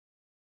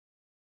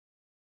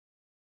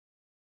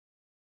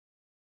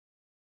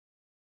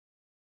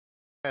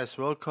Guys,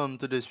 welcome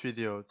to this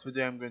video.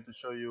 Today I'm going to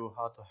show you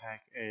how to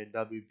hack a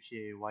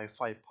WPA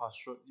Wi-Fi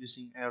password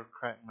using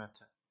Aircrack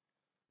method.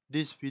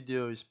 This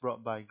video is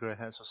brought by Grey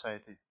Hat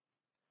Society.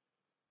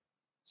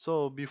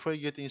 So before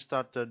getting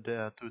started, there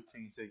are two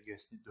things that you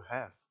guys need to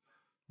have.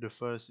 The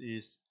first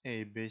is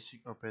a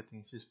basic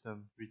operating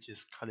system, which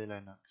is Kali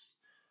Linux.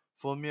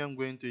 For me, I'm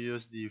going to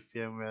use the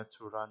firmware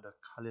to run the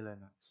Kali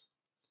Linux.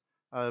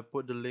 I'll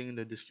put the link in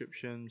the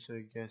description so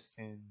you guys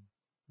can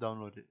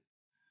download it.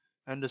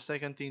 And the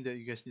second thing that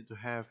you guys need to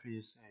have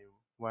is a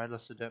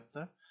wireless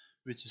adapter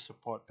which is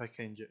support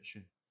packet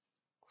injection.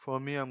 For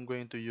me, I'm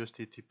going to use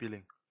the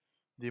TP-Link.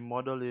 The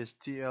model is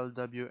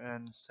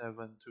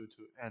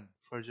TLWN722N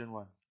version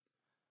 1.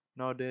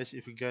 Nowadays,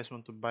 if you guys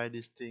want to buy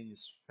this thing,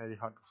 it's very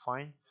hard to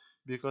find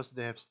because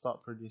they have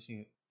stopped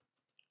producing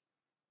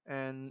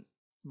it.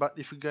 But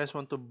if you guys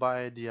want to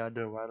buy the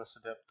other wireless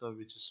adapter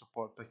which is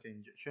support packet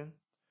injection,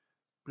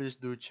 please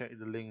do check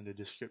the link in the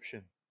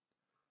description.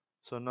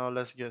 So now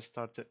let's get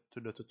started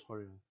to the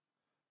tutorial.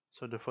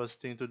 So the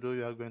first thing to do,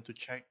 we are going to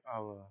check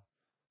our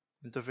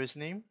interface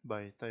name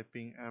by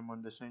typing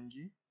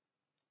m_g.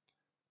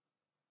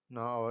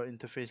 Now our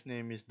interface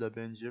name is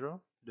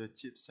WN0, the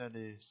chipset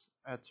is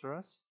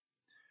Atras,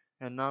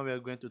 and now we are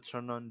going to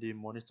turn on the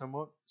monitor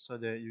mode so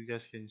that you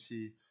guys can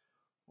see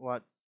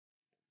what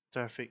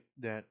traffic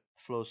that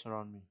flows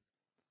around me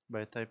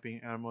by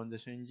typing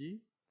m_g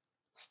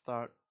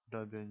start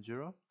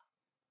WN0.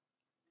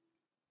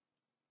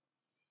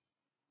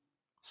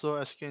 So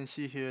as you can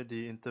see here,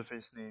 the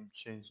interface name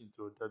changed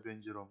into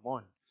WN0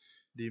 mon.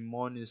 The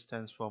mon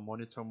stands for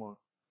monitor mode.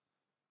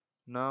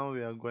 Now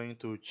we are going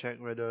to check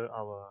whether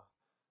our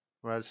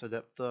wireless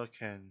adapter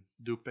can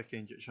do packet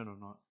injection or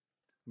not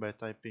by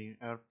typing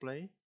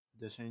airplay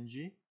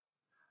 -ng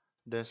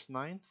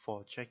 -9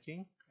 for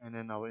checking and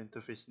then our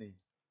interface name.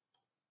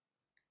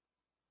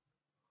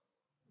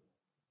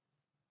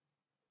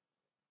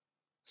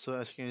 So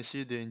as you can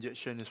see, the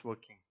injection is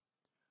working.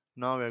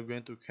 Now we are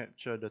going to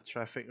capture the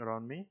traffic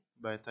around me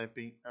by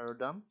typing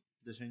airdump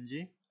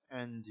 -ng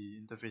and the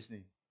interface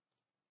name.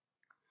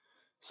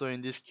 So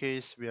in this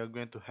case, we are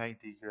going to hack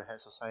the Grey Hat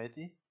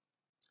Society,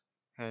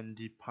 and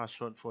the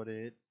password for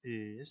it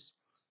is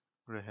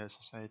Grey Hat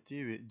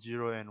Society with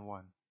 0 and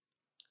 1.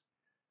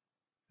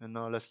 And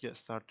now let's get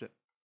started.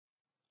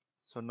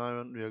 So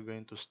now we are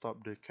going to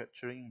stop the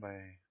capturing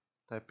by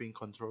typing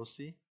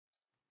Ctrl+C.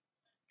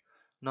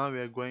 Now we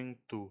are going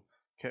to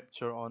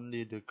capture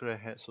only the Grey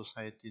Hat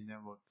Society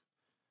network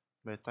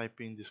by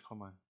typing this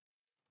command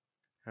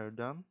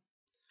airdump,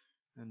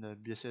 and the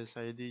BSS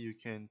ID you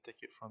can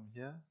take it from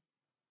here.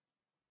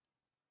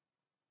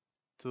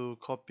 To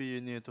copy,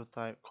 you need to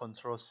type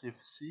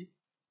Ctrl+Shift+C,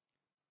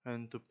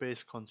 and to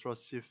paste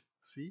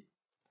Ctrl+Shift+V,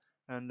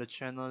 and the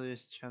channel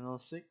is channel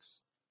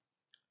 6.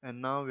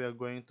 And now we are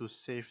going to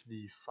save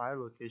the file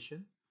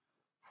location.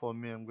 For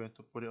me, I'm going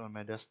to put it on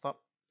my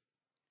desktop,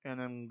 and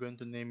I'm going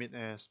to name it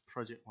as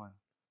project 1.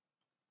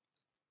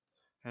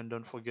 And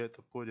don't forget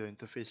to put your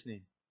interface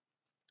name.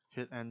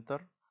 Hit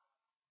enter.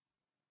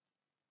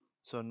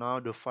 So now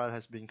the file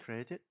has been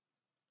created.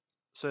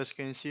 So as you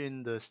can see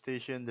in the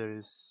station, there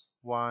is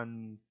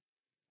one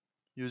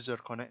user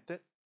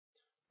connected,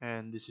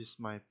 and this is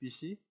my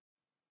PC.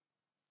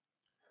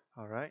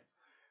 Alright,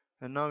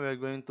 and now we are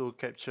going to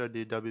capture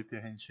the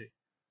WPA handshake.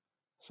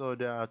 So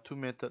there are two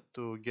methods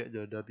to get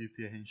the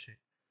WPA handshake.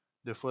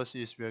 The first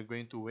is we are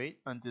going to wait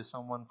until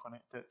someone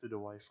connected to the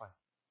Wi-Fi.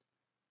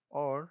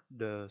 Or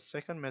the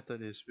second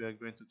method is we are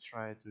going to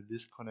try to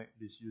disconnect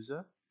this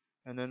user,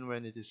 and then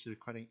when it is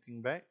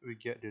reconnecting back, we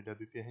get the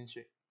WPA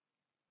handshake.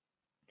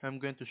 I'm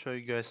going to show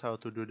you guys how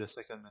to do the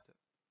second method.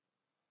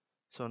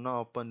 So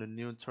now open the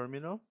new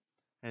terminal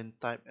and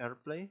type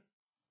airplay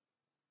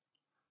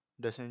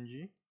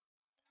 -ng.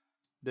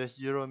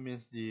 -0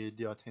 means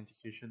the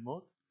authentication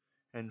mode,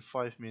 and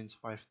 5 means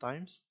 5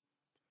 times,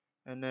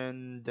 and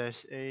then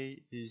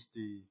 -a is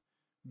the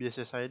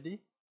BSS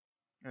ID,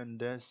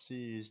 and -c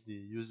is the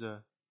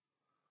user.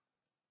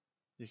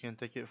 You can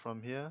take it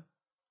from here.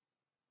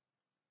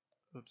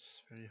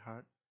 Oops, very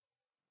hard.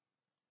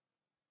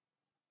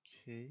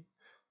 Okay,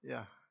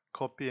 yeah,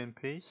 copy and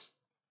paste,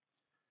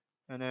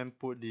 and then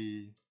put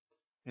the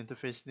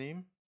interface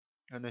name,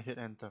 and then hit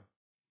enter.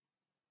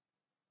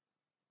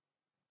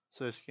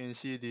 So as you can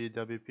see, the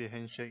WP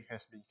handshake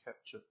has been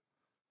captured.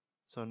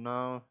 So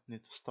now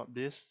need to stop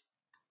this.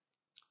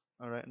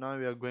 Alright, now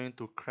we are going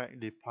to crack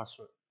the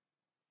password.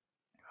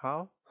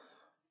 How?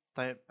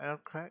 Type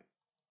aircrack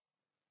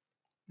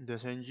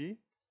 -ng,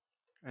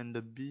 and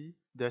the B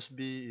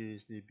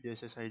is the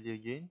BSS ID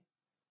again,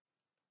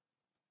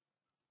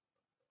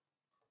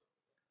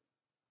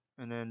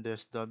 and then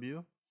there's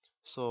W.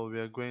 So we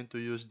are going to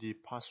use the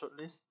password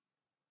list.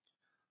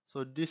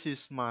 So this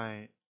is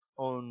my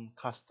own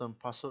custom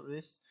password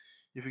list.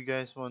 If you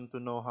guys want to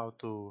know how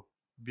to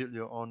build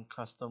your own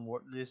custom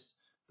word list,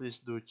 please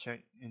do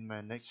check in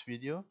my next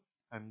video.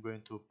 I'm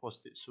going to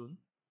post it soon.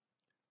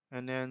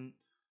 And then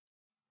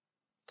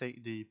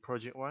take the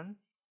project 1.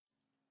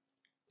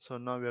 So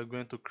now we are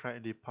going to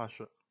crack the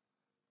password.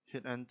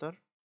 Hit enter.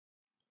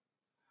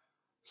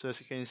 So as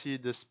you can see,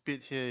 the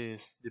speed here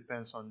is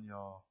depends on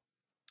your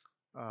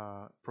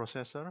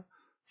processor.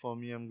 For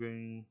me,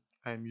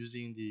 I'm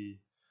using the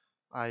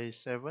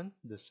i7,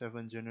 the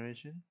 7th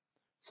generation.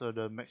 So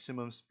the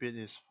maximum speed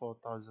is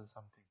 4000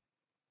 something.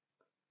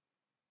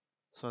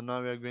 So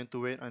now we are going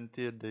to wait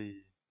until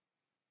the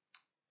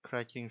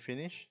cracking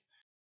finish.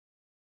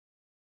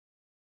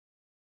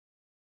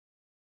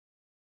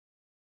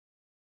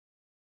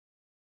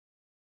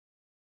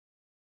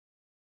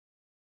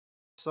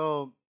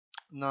 So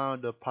now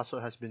the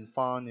password has been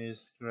found,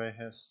 is Grey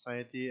Hair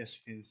Society. As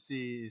you can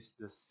see, it's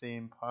the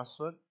same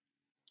password.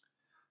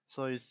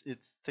 So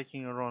it's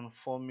taking around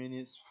 4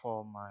 minutes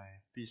for my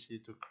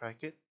PC to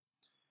crack it.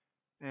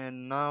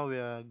 And now we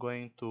are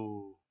going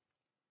to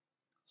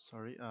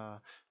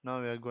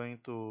now we are going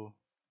to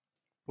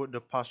put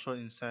the password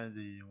inside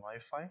the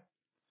Wi-Fi.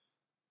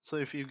 So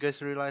if you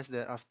guys realize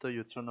that after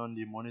you turn on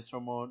the monitor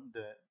mode,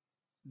 that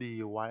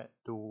the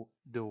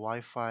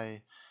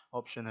Wi-Fi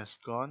option has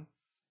gone.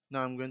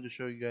 Now I'm going to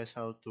show you guys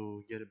how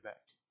to get it back.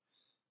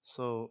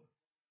 So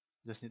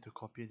just need to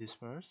copy this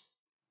first.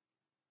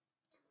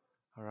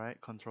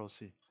 Alright, Control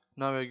C.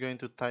 Now we're going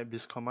to type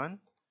this command,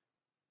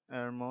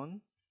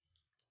 airmon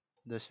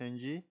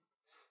 -ng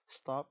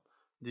stop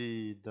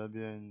the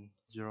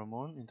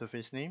WN0mon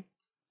interface name.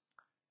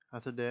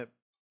 After that,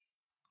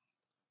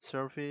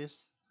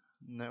 surface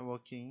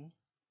networking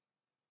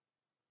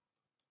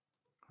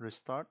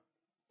restart,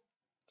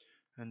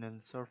 and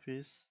then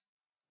surface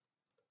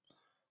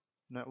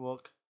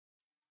network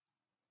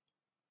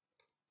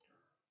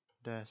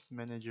dash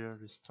manager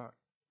restart.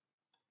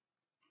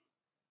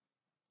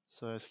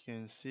 So as you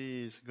can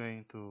see, it's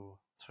going to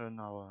turn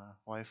our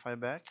Wi-Fi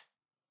back.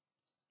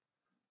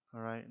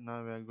 Alright,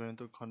 now we are going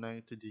to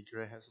connect to the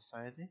Grey Hat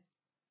Society.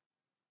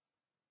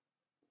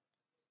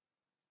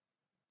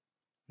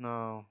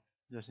 Now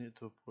just need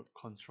to put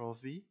Control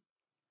V,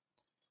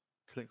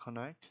 click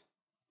connect.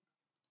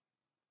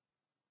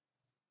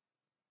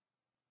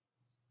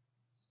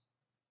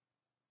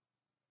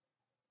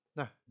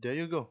 There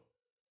you go.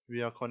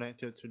 We are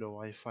connected to the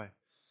Wi-Fi.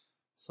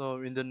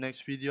 So in the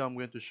next video, I'm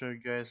going to show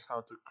you guys how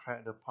to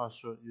crack the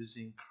password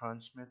using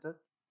crunch method.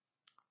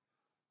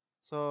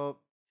 So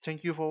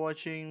thank you for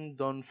watching.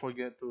 Don't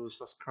forget to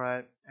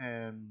subscribe,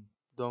 and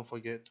don't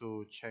forget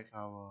to check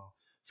our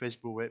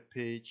Facebook web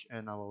page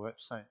and our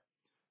website.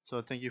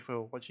 So thank you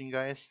for watching,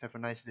 guys. Have a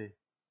nice day.